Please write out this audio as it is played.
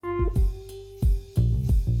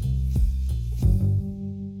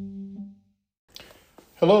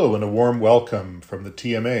Hello and a warm welcome from the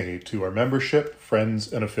TMA to our membership,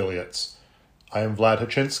 friends, and affiliates. I am Vlad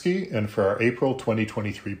Hachinski, and for our April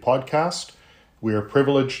 2023 podcast, we are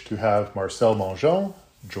privileged to have Marcel Mongeon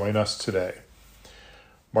join us today.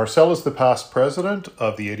 Marcel is the past president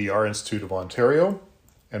of the ADR Institute of Ontario,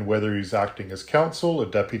 and whether he's acting as counsel, a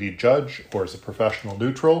deputy judge, or as a professional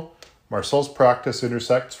neutral, Marcel's practice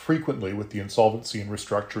intersects frequently with the insolvency and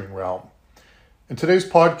restructuring realm. In today's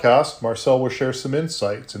podcast, Marcel will share some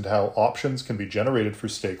insights into how options can be generated for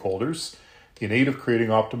stakeholders in aid of creating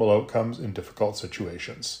optimal outcomes in difficult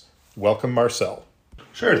situations. Welcome, Marcel.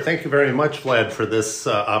 Sure. Thank you very much, Vlad, for this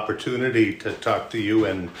opportunity to talk to you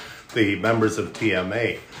and the members of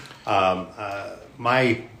TMA.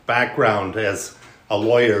 My background as a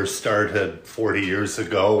lawyer started 40 years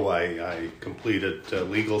ago. I completed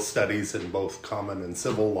legal studies in both common and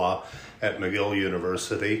civil law at McGill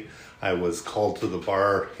University. I was called to the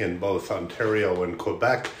bar in both Ontario and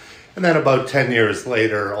Quebec. And then about 10 years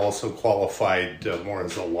later, also qualified more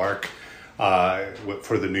as a lark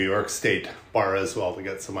for the New York State Bar as well, to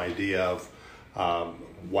get some idea of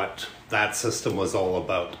what that system was all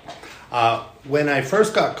about. When I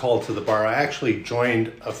first got called to the bar, I actually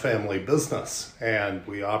joined a family business, and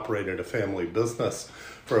we operated a family business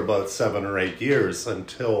for about 7 or 8 years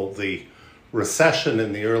until the recession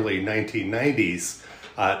in the early 1990s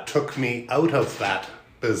took me out of that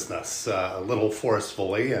business a little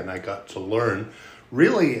forcefully, and I got to learn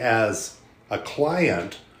really as a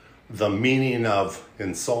client the meaning of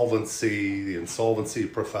insolvency, the insolvency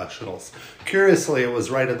professionals. Curiously, it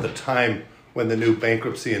was right at the time when the new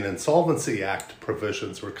Bankruptcy and Insolvency Act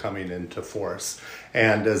provisions were coming into force.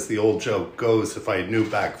 And as the old joke goes, if I knew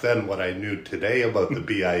back then what I knew today about the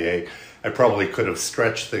BIA, I probably could have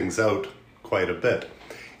stretched things out quite a bit.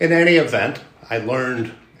 In any event, I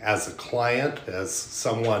learned as a client, as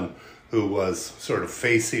someone who was sort of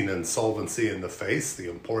facing insolvency in the face, the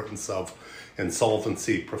importance of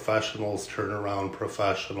insolvency professionals, turnaround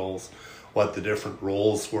professionals, what the different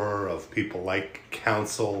roles were of people like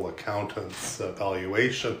counsel, accountants,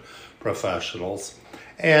 valuation professionals.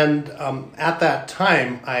 And at that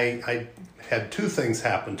time, I had two things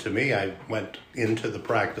happen to me. I went into the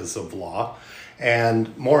practice of law,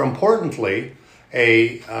 and more importantly,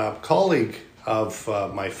 a colleague of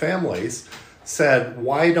my family's said,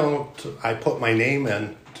 why don't I put my name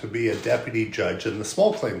in to be a deputy judge in the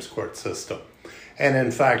small claims court system? And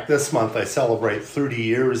in fact, this month I celebrate 30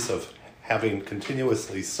 years of having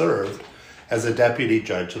continuously served as a deputy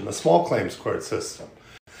judge in the small claims court system.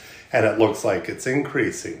 And it looks like it's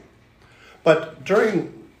increasing. But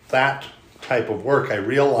during that type of work, I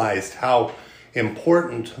realized how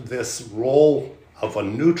important this role of a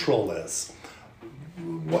neutral is.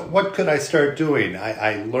 What could I start doing?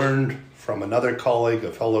 I learned from another colleague,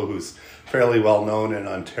 a fellow who's fairly well known in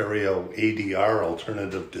Ontario ADR,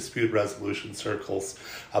 Alternative Dispute Resolution Circles,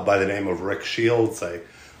 by the name of Rick Shields. I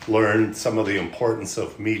learned some of the importance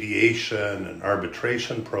of mediation and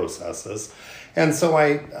arbitration processes. And so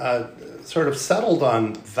I sort of settled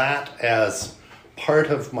on that as part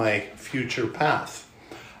of my future path.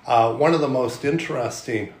 One of the most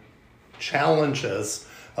interesting challenges,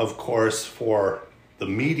 of course, for the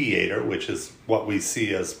mediator, which is what we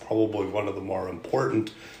see as probably one of the more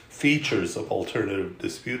important features of alternative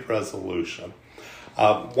dispute resolution.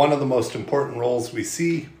 One of the most important roles we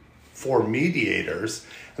see for mediators,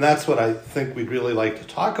 and that's what I think we'd really like to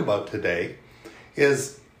talk about today,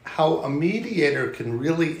 is how a mediator can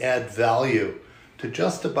really add value to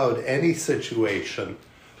just about any situation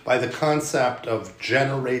by the concept of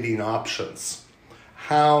generating options.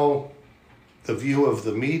 How the view of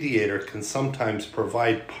the mediator can sometimes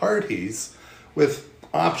provide parties with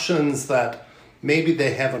options that maybe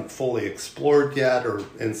they haven't fully explored yet, or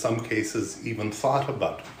in some cases even thought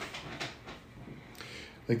about.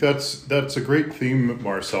 I think that's a great theme,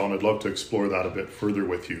 Marcel, and I'd love to explore that a bit further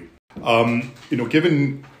with you.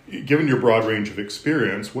 Given your broad range of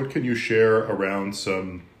experience, what can you share around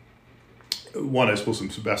some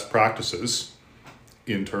best practices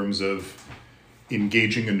in terms of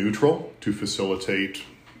engaging a neutral to facilitate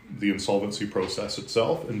the insolvency process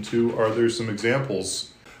itself? And two, are there some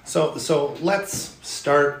examples? So let's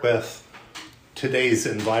start with today's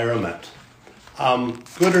environment.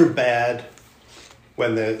 Good or bad,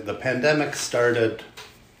 when the pandemic started,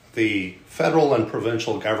 the federal and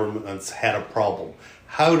provincial governments had a problem.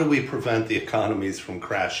 How do we prevent the economies from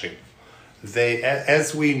crashing?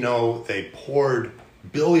 As we know, they poured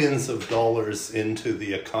billions of dollars into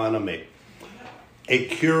the economy. A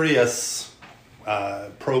curious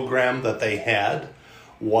program that they had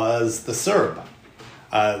was the CERB,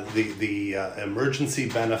 The emergency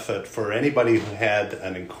benefit for anybody who had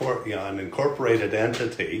an incorporated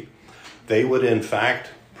entity, they would in fact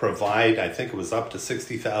provide, I think it was up to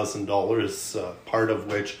 $60,000, part of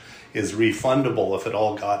which is refundable if it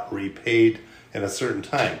all got repaid in a certain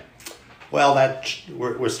time. Well,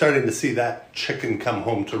 we're starting to see that chicken come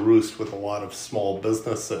home to roost with a lot of small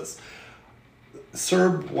businesses.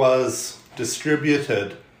 CERB was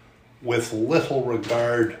distributed with little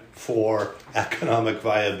regard for economic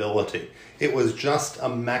viability. It was just a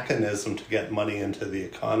mechanism to get money into the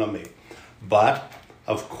economy. But,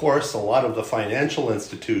 of course, a lot of the financial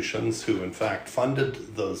institutions who in fact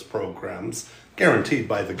funded those programs, guaranteed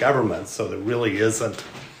by the government, so there really isn't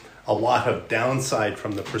a lot of downside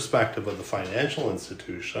from the perspective of the financial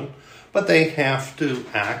institution, but they have to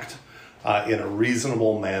act in a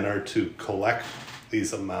reasonable manner to collect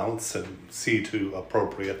these amounts and see to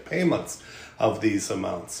appropriate payments of these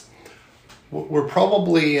amounts. We're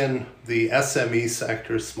probably in the SME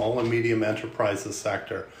sector, small and medium enterprises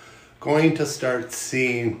sector, going to start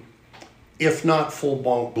seeing, if not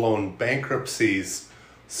full-blown bankruptcies,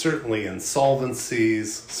 certainly insolvencies,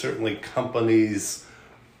 certainly companies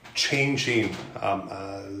changing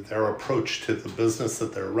their approach to the business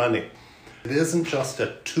that they're running. It isn't just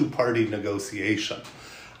a two-party negotiation.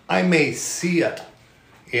 I may see it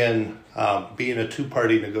in being a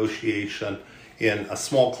two-party negotiation in a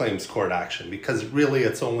small claims court action, because really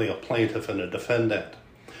it's only a plaintiff and a defendant.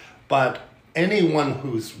 But anyone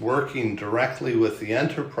who's working directly with the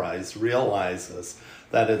enterprise realizes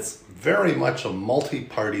that it's very much a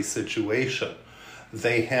multi-party situation.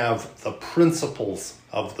 They have the principals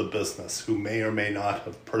of the business who may or may not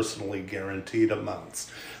have personally guaranteed amounts.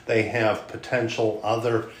 They have potential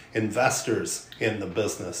other investors in the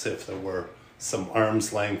business if there were some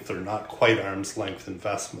arm's length or not quite arm's length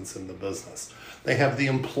investments in the business. They have the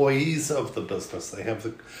employees of the business. They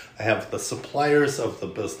have the suppliers of the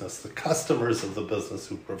business, the customers of the business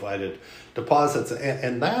who provided deposits.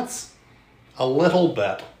 And that's a little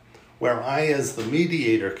bit where I, as the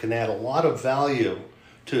mediator, can add a lot of value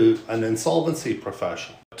to an insolvency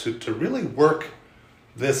professional. To really work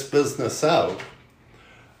this business out,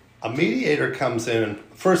 a mediator comes in, and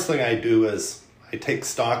first thing I do is I take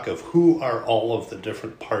stock of who are all of the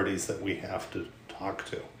different parties that we have to talk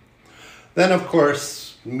to. Then, of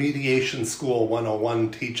course, Mediation School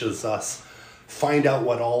 101 teaches us find out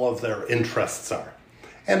what all of their interests are.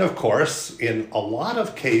 And of course, in a lot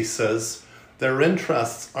of cases, their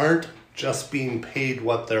interests aren't just being paid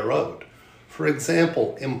what they're owed. For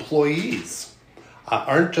example, employees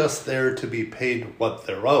aren't just there to be paid what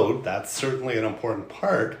they're owed. That's certainly an important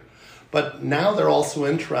part. But now they're also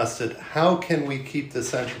interested, how can we keep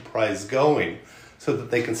this enterprise going so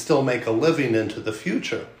that they can still make a living into the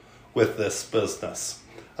future with this business?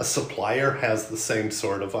 A supplier has the same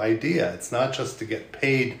sort of idea. It's not just to get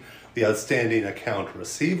paid the outstanding account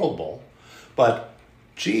receivable, but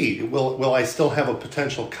gee, will I still have a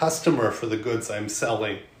potential customer for the goods I'm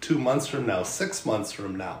selling 2 months from now, 6 months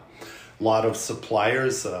from now? A lot of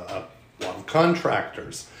suppliers, a lot of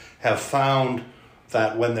contractors have found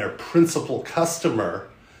that when their principal customer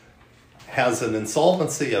has an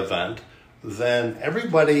insolvency event, then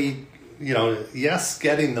everybody, yes,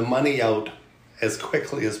 getting the money out as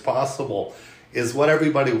quickly as possible is what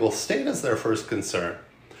everybody will state as their first concern.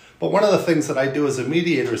 But one of the things that I do as a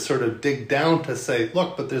mediator is sort of dig down to say,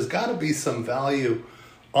 look, but there's got to be some value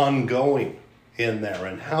ongoing in there,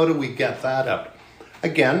 and how do we get that out?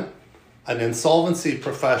 Again, an insolvency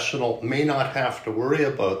professional may not have to worry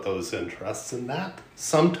about those interests, and that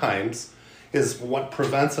sometimes is what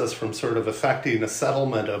prevents us from sort of affecting a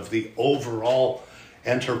settlement of the overall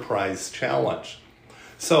enterprise challenge.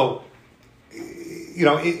 So,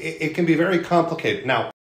 it can be very complicated.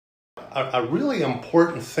 Now, a really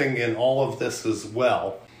important thing in all of this as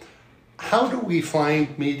well, how do we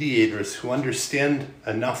find mediators who understand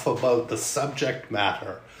enough about the subject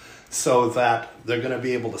matter so that they're going to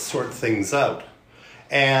be able to sort things out?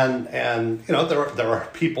 And there are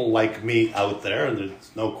people like me out there, and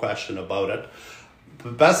there's no question about it.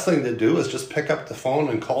 The best thing to do is just pick up the phone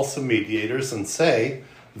and call some mediators and say,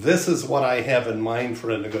 this is what I have in mind for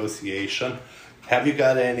a negotiation. Have you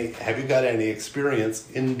got any experience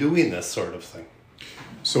in doing this sort of thing?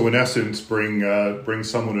 So in essence, bring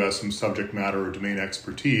someone who has some subject matter or domain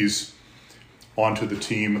expertise onto the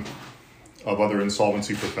team of other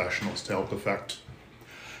insolvency professionals to help affect.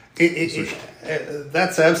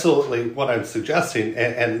 That's absolutely what I'm suggesting.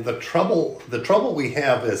 And the trouble we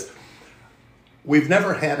have is we've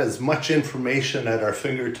never had as much information at our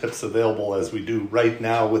fingertips available as we do right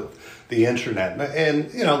now with the internet.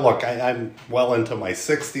 And look, I'm well into my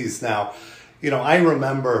 60s now. I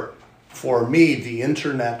remember for me, the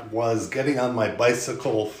internet was getting on my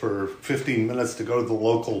bicycle for 15 minutes to go to the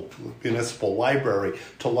local municipal library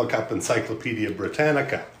to look up Encyclopedia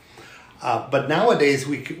Britannica. But nowadays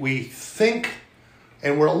we think,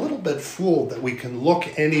 and we're a little bit fooled, that we can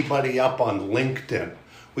look anybody up on LinkedIn.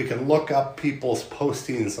 We can look up people's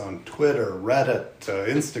postings on Twitter, Reddit,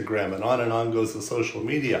 Instagram, and on goes the social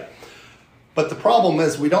media. But the problem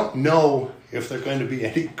is we don't know if they're going to be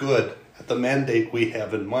any good at the mandate we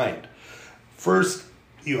have in mind. First,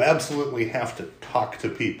 you absolutely have to talk to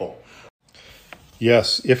people.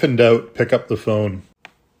 Yes, if in doubt, pick up the phone.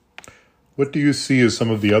 What do you see as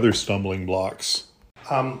some of the other stumbling blocks?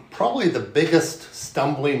 Probably the biggest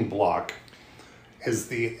stumbling block is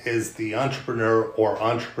the entrepreneur or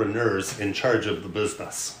entrepreneurs in charge of the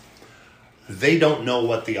business. They don't know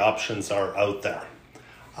what the options are out there.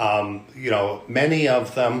 Many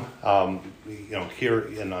of them, here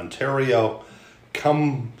in Ontario,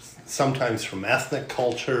 come sometimes from ethnic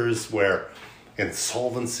cultures where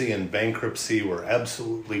insolvency and bankruptcy were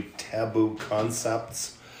absolutely taboo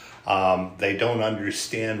concepts. They don't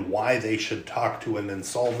understand why they should talk to an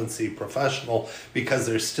insolvency professional because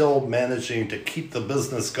they're still managing to keep the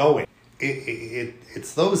business going.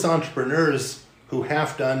 It's those entrepreneurs who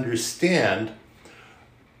have to understand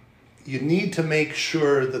you need to make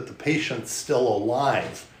sure that the patient's still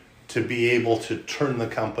alive to be able to turn the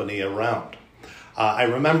company around. I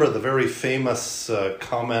remember the very famous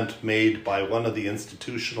comment made by one of the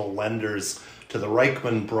institutional lenders to the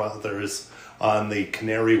Reichman brothers on the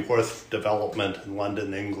Canary Wharf development in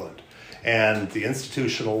London, England. And the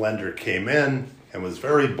institutional lender came in and was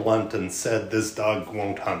very blunt and said, "This dog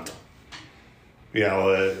won't hunt."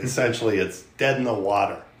 Essentially it's dead in the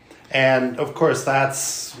water. And of course,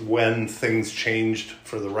 that's when things changed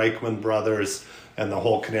for the Reichman brothers and the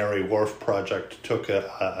whole Canary Wharf project took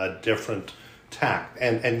a different tack.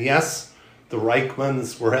 And yes, the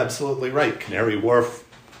Reichmans were absolutely right. Canary Wharf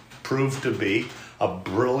proved to be a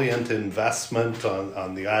brilliant investment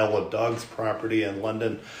on the Isle of Dogs property in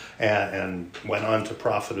London and went on to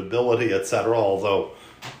profitability, etc. Although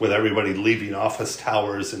with everybody leaving office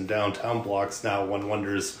towers in downtown blocks now, one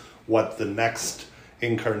wonders what the next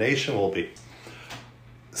incarnation will be.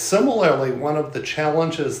 Similarly, one of the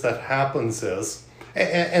challenges that happens is,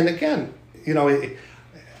 and again,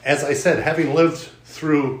 as I said, having lived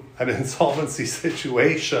through an insolvency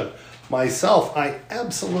situation myself, I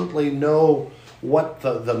absolutely know what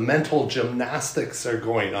the mental gymnastics are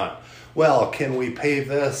going on. Well, can we pay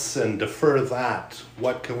this and defer that?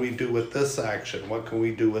 What can we do with this action? What can we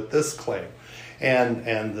do with this claim?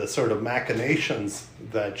 And the sort of machinations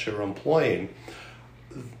that you're employing.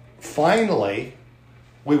 Finally,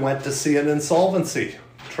 we went to see an insolvency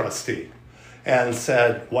trustee and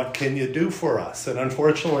said, "What can you do for us?" And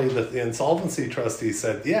unfortunately, the insolvency trustee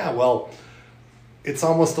said, "Yeah, well, it's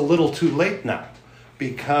almost a little too late now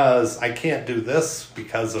because I can't do this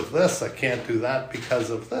because of this. I can't do that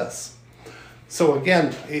because of this." So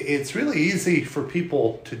again, it's really easy for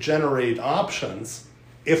people to generate options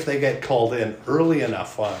if they get called in early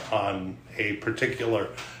enough on a particular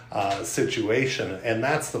situation. And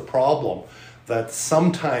that's the problem, that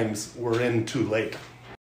sometimes we're in too late.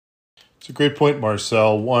 It's a great point,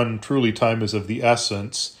 Marcel. One, truly time is of the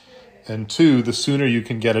essence. And two, the sooner you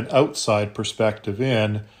can get an outside perspective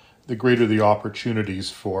in, the greater the opportunities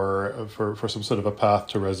for some sort of a path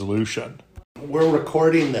to resolution. We're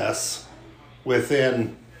recording this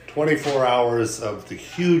within 24 hours of the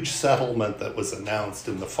huge settlement that was announced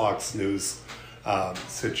in the Fox News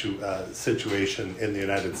situation in the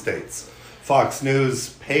United States. Fox News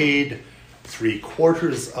paid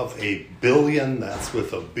 $750 million, that's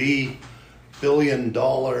with a B, $billion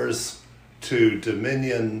to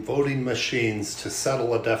Dominion voting machines to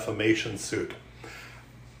settle a defamation suit.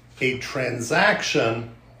 A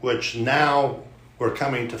transaction which now we're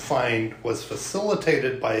coming to find was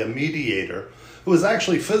facilitated by a mediator who was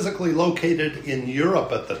actually physically located in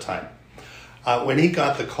Europe at the time. When he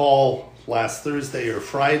got the call last Thursday or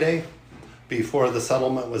Friday, before the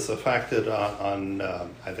settlement was effected on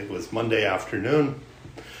I think it was Monday afternoon,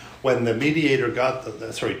 when the mediator got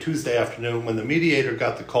Tuesday afternoon, when the mediator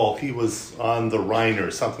got the call, he was on the Rhine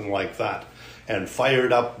or something like that, and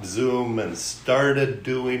fired up Zoom and started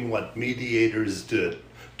doing what mediators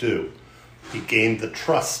do. He gained the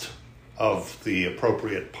trust of the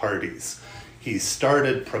appropriate parties. He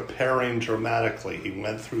started preparing dramatically. He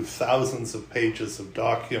went through thousands of pages of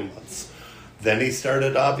documents. Then he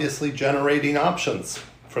started obviously generating options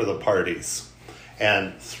for the parties.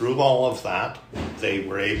 And through all of that, they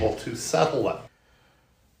were able to settle it.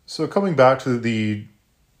 So coming back to the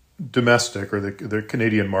domestic, or the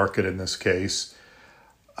Canadian market in this case,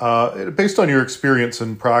 based on your experience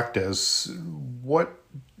and practice, what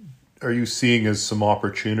are you seeing as some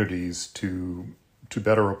opportunities to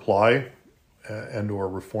better apply and or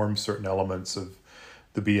reform certain elements of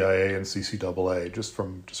the BIA and CCAA, just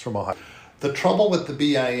from a high... The trouble with the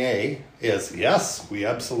BIA is, yes, we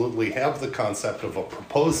absolutely have the concept of a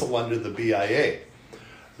proposal under the BIA.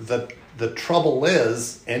 The trouble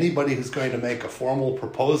is, anybody who's going to make a formal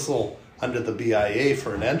proposal under the BIA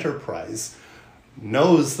for an enterprise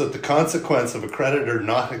knows that the consequence of a creditor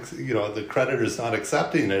the creditor's not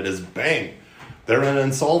accepting it is bang, they're in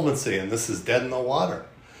insolvency and this is dead in the water.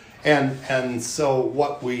 And so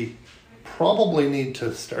what we probably need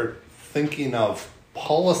to start thinking of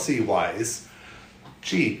policy-wise,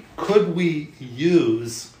 could we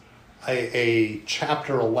use a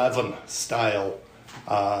Chapter 11 style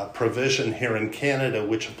provision here in Canada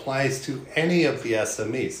which applies to any of the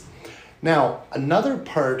SMEs? Now, another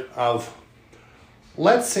part of,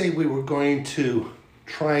 let's say we were going to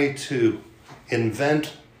try to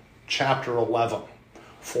invent Chapter 11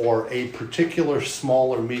 for a particular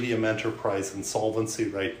small or medium enterprise insolvency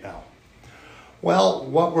right now. Well,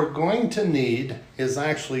 what we're going to need is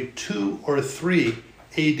actually 2 or 3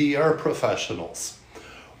 ADR professionals.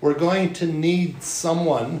 We're going to need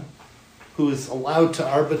someone who's allowed to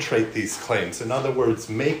arbitrate these claims. In other words,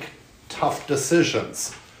 make tough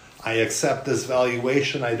decisions. I accept this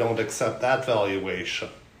valuation, I don't accept that valuation.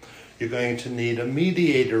 You're going to need a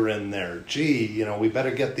mediator in there. We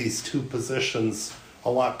better get these two positions a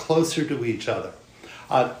lot closer to each other.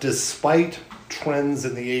 Despite trends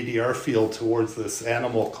in the ADR field towards this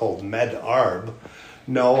animal called med-arb,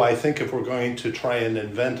 no, I think if we're going to try and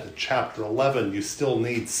invent a Chapter 11, you still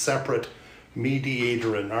need separate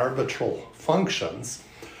mediator and arbitral functions.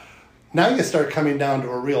 Now you start coming down to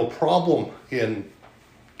a real problem in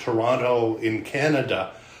Toronto, in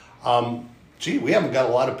Canada. We haven't got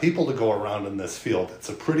a lot of people to go around in this field. It's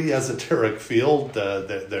a pretty esoteric field.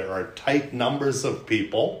 There are tight numbers of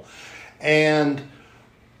people. And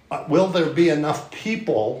will there be enough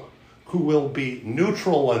people who will be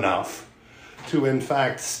neutral enough to, in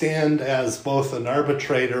fact, stand as both an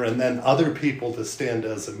arbitrator and then other people to stand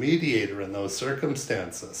as a mediator in those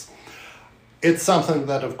circumstances? It's something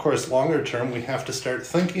that, of course, longer term, we have to start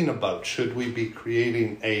thinking about. Should we be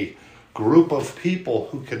creating a group of people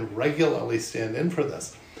who can regularly stand in for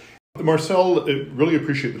this? Marcel, I really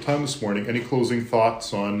appreciate the time this morning. Any closing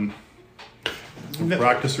thoughts on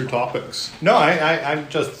practice or topics? No, I'm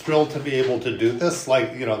just thrilled to be able to do this.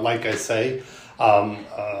 Like I say,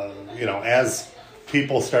 as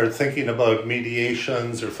people start thinking about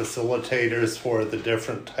mediations or facilitators for the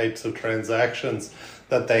different types of transactions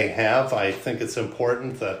that they have, I think it's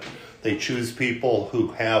important that they choose people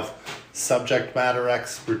who have subject matter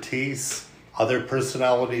expertise. Other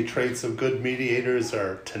personality traits of good mediators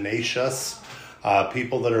are tenacious,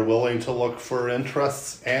 people that are willing to look for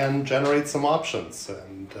interests and generate some options.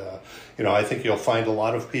 And, I think you'll find a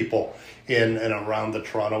lot of people in and around the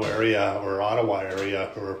Toronto area or Ottawa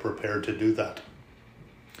area who are prepared to do that.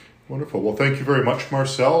 Wonderful. Well, thank you very much,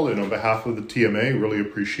 Marcel. And on behalf of the TMA, really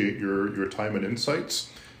appreciate your time and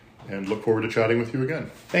insights and look forward to chatting with you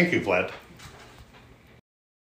again. Thank you, Vlad.